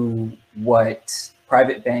to what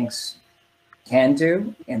private banks can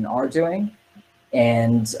do and are doing,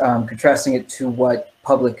 and contrasting it to what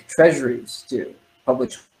public treasuries do,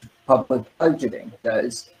 public budgeting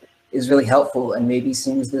does, is really helpful, and maybe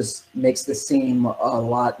makes this seem a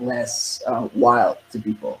lot less wild to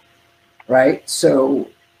people, right? So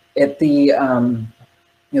at the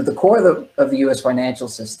the core of the U.S. financial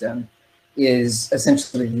system is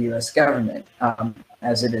essentially the U.S. government,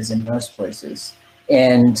 as it is in most places.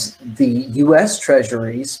 And the U.S.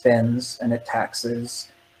 Treasury spends and it taxes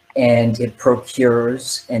and it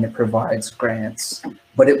procures and it provides grants,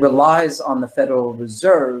 but it relies on the Federal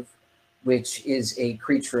Reserve, which is a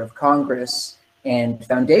creature of Congress and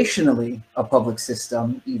foundationally a public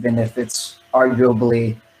system, even if it's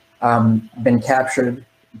arguably been captured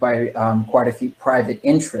by quite a few private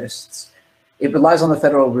interests. It relies on the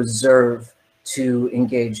Federal Reserve to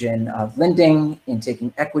engage in lending, in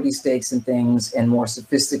taking equity stakes in things, and more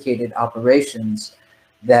sophisticated operations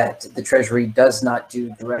that the Treasury does not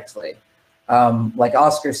do directly. Like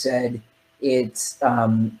Oscar said, it's as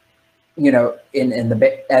in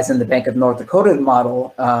the Bank of North Dakota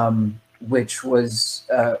model, which arose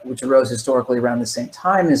historically around the same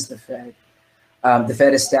time as the Fed. The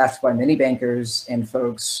Fed is staffed by many bankers and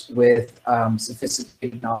folks with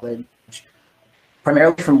sophisticated knowledge,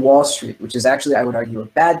 primarily from Wall Street, which is actually, I would argue, a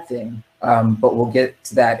bad thing, but we'll get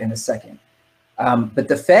to that in a second. But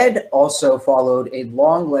the Fed also followed a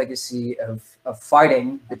long legacy of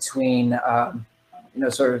fighting between,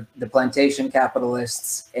 sort of the plantation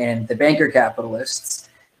capitalists and the banker capitalists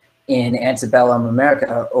in antebellum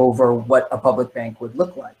America over what a public bank would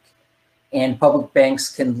look like. And public banks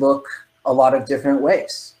can look a lot of different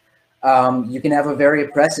ways. You can have a very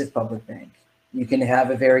oppressive public bank. You can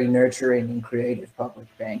have a very nurturing and creative public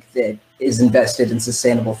bank that is invested in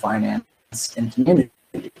sustainable finance and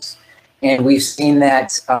communities. And we've seen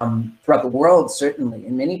that throughout the world, certainly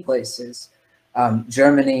in many places,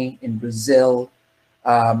 Germany, in Brazil,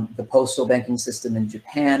 the postal banking system in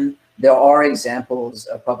Japan. There are examples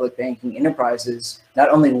of public banking enterprises not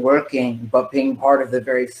only working, but being part of the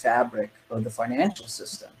very fabric of the financial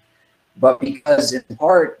system. But because it's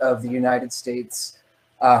part of the United States,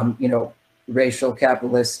 racial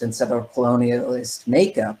capitalist and settler colonialist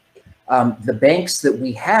makeup, the banks that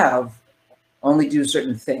we have only do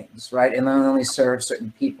certain things, right? And they only serve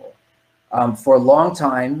certain people. For a long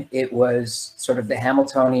time, it was sort of the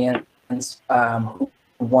Hamiltonians who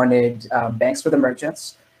wanted banks for the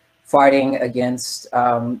merchants, fighting against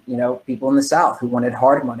people in the South who wanted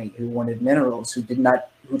hard money, who wanted minerals, who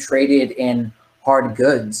traded in hard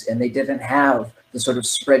goods, and they didn't have the sort of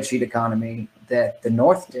spreadsheet economy that the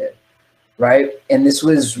North did, right? And this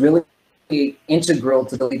was really integral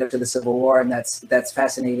to the lead up to the Civil War, and that's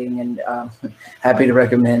fascinating, and happy to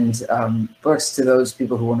recommend books to those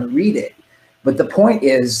people who want to read it. But the point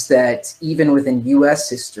is that even within U.S.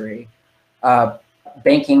 history,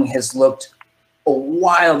 banking has looked a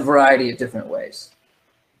wild variety of different ways.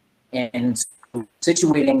 And so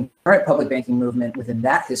situating current public banking movement within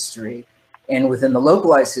that history and within the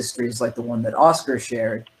localized histories like the one that Oscar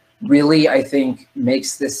shared, really, I think,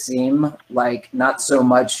 makes this seem like not so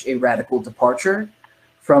much a radical departure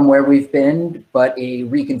from where we've been, but a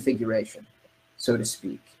reconfiguration, so to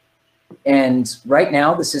speak. And right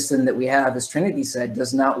now, the system that we have, as Trinity said,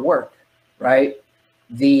 does not work, right?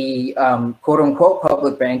 The quote unquote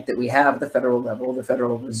public bank that we have at the federal level, the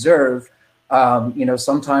Federal Reserve,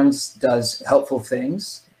 sometimes does helpful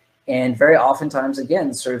things, and very oftentimes,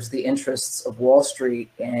 again, serves the interests of Wall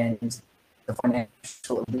Street and the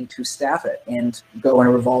financial elite who staff it and go in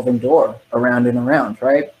a revolving door around and around,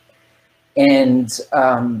 right? And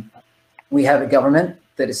we have a government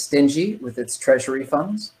that is stingy with its treasury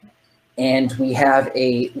funds. And we have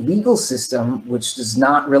a legal system which does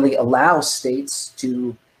not really allow states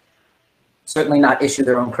to certainly not issue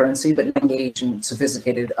their own currency, but engage in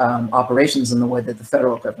sophisticated operations in the way that the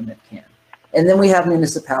federal government can. And then we have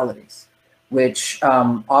municipalities, which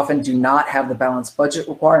often do not have the balanced budget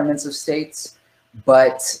requirements of states.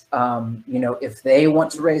 But if they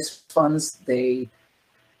want to raise funds, they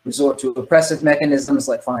resort to oppressive mechanisms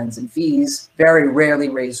like fines and fees, very rarely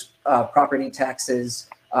raise property taxes,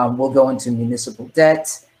 will go into municipal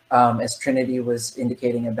debt, as Trinity was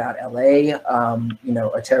indicating about LA,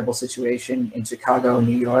 a terrible situation in Chicago,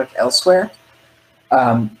 New York, elsewhere.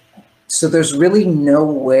 So there's really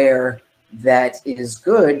nowhere that is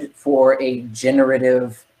good for a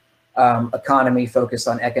generative economy focused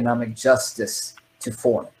on economic justice to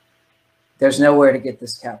form. There's nowhere to get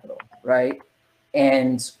this capital, right?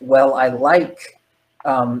 And while I like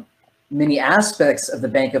many aspects of the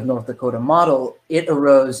Bank of North Dakota model, it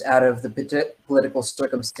arose out of the political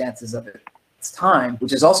circumstances of its time,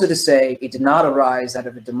 which is also to say it did not arise out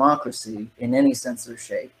of a democracy in any sense or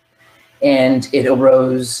shape. And it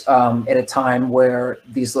arose at a time where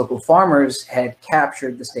these local farmers had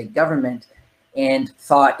captured the state government and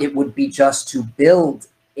thought it would be just to build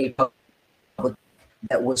a public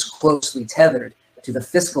that was closely tethered to the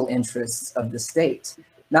fiscal interests of the state.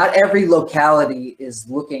 Not every locality is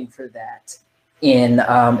looking for that in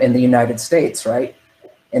the United States, right?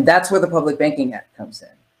 And that's where the Public Banking Act comes in.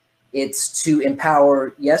 It's to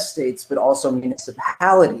empower, yes, states, but also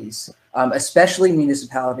municipalities, especially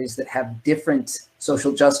municipalities that have different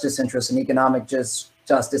social justice interests and economic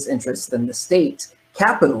justice interests than the state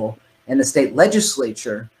capital and the state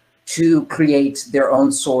legislature, to create their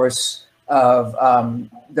own source of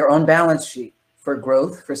their own balance sheet for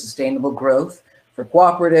growth, for sustainable growth, for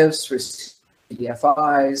cooperatives, for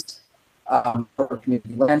CDFIs, for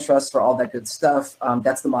community land trusts, for all that good stuff.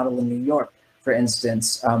 That's the model in New York, for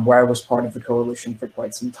instance, where I was part of the coalition for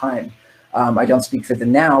quite some time. I don't speak for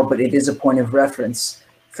them now, but it is a point of reference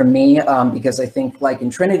for me, because I think, like in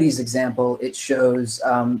Trinity's example, it shows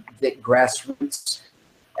that grassroots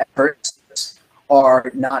efforts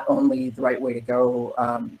are not only the right way to go,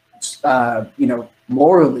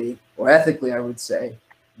 morally or ethically, I would say,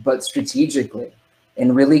 but strategically,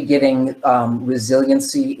 and really getting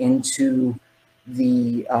resiliency into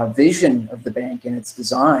the vision of the bank and its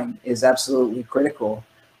design is absolutely critical.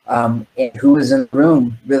 And who is in the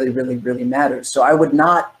room really, really, really matters. So I would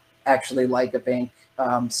not actually like a bank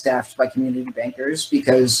staffed by community bankers,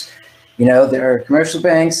 because, there are commercial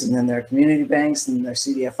banks, and then there are community banks, and there are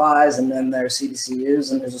CDFIs, and then there are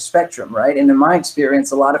CDCUs, and there's a spectrum, right? And in my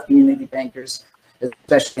experience, a lot of community bankers,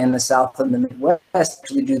 especially in the South and the Midwest,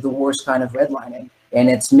 actually do the worst kind of redlining. And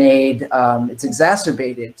it's made, it's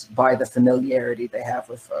exacerbated by the familiarity they have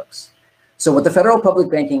with folks. So what the Federal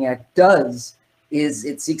Public Banking Act does is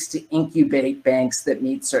it seeks to incubate banks that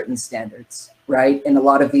meet certain standards, right? And a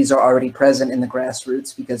lot of these are already present in the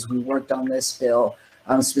grassroots, because we worked on this bill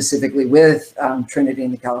specifically with Trinity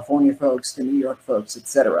and the California folks, the New York folks, et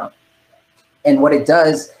cetera. And what it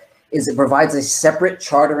does is it provides a separate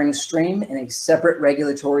chartering stream and a separate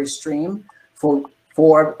regulatory stream for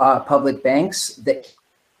public banks that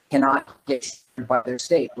cannot get chartered by their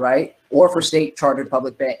state, right? Or for state chartered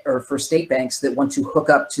public bank, or for state banks that want to hook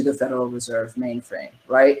up to the Federal Reserve mainframe,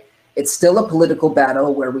 right? It's still a political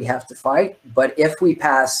battle where we have to fight, but if we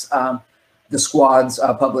pass the Squad's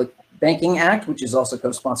Public Banking Act, which is also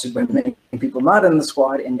co-sponsored by many people not in the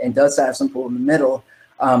Squad, and does have some pull in the middle,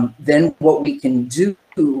 then what we can do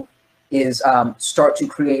is start to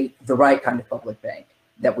create the right kind of public bank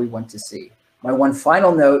that we want to see. My one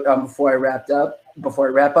final note before I wrap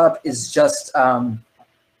up is just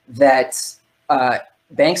that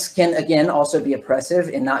banks can, again, also be oppressive,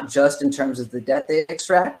 and not just in terms of the debt they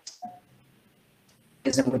extract,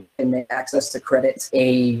 is in which they make access to credit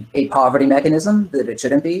a poverty mechanism that it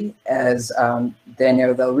shouldn't be, as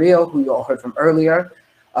Daniel Del Rio, who you all heard from earlier,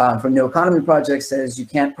 from New Economy Project, says you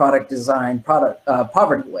can't product design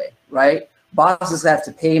poverty away, right? Bosses have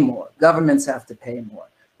to pay more, governments have to pay more.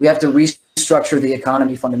 We have to restructure the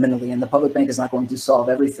economy fundamentally, and the public bank is not going to solve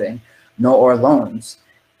everything, nor loans.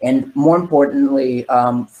 And more importantly,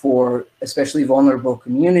 for especially vulnerable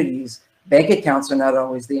communities, Bank accounts are not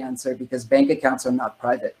always the answer because bank accounts are not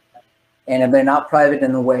private. And they're not private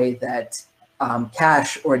in the way that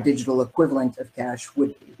cash or a digital equivalent of cash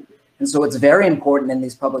would be. And so it's very important in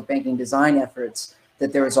these public banking design efforts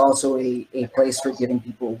that there is also a place for giving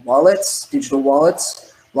people wallets, digital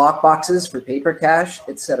wallets, lock boxes for paper cash,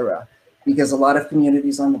 etc. Because a lot of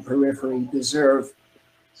communities on the periphery deserve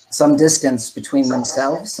some distance between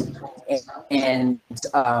themselves and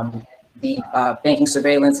the banking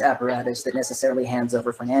surveillance apparatus that necessarily hands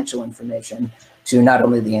over financial information to not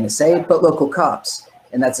only the NSA, but local cops.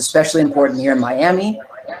 And that's especially important here in Miami.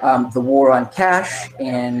 The war on cash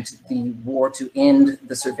and the war to end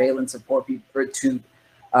the surveillance of poor people, to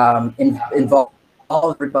involve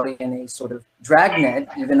everybody in a sort of dragnet,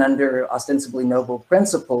 even under ostensibly noble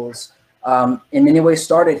principles, in many ways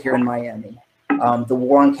started here in Miami. The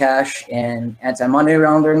war on cash and anti-money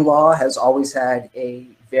laundering law has always had a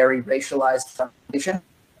very racialized foundation.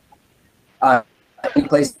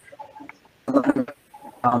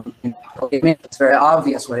 It's very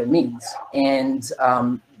obvious what it means. And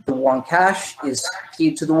the war on cash is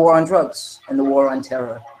key to the war on drugs and the war on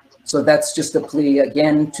terror. So that's just a plea,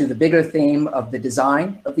 again, to the bigger theme of the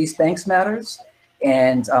design of these banks matters.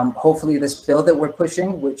 And hopefully this bill that we're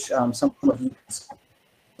pushing, which some of you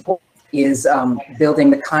support, is building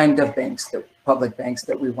the kind of banks, public banks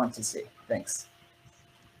that we want to see. Thanks.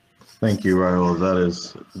 Thank you, Raul. That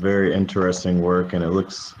is very interesting work, and it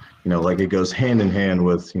looks, like it goes hand in hand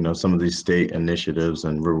with, some of these state initiatives,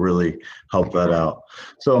 and we'll really help that out.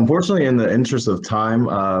 So unfortunately, in the interest of time,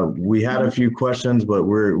 we had a few questions, but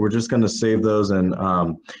we're just going to save those. And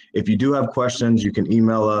if you do have questions, you can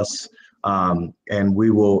email us, and we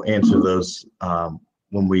will answer those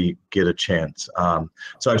when we get a chance.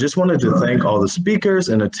 So I just wanted to thank all the speakers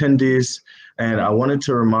and attendees. And I wanted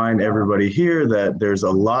to remind everybody here that there's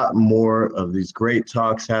a lot more of these great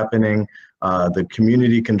talks happening. The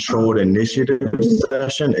community controlled initiative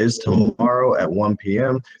session is tomorrow at 1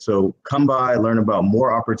 p.m. So come by, learn about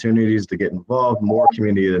more opportunities to get involved, more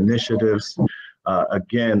community initiatives.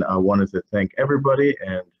 Again, I wanted to thank everybody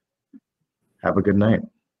and have a good night.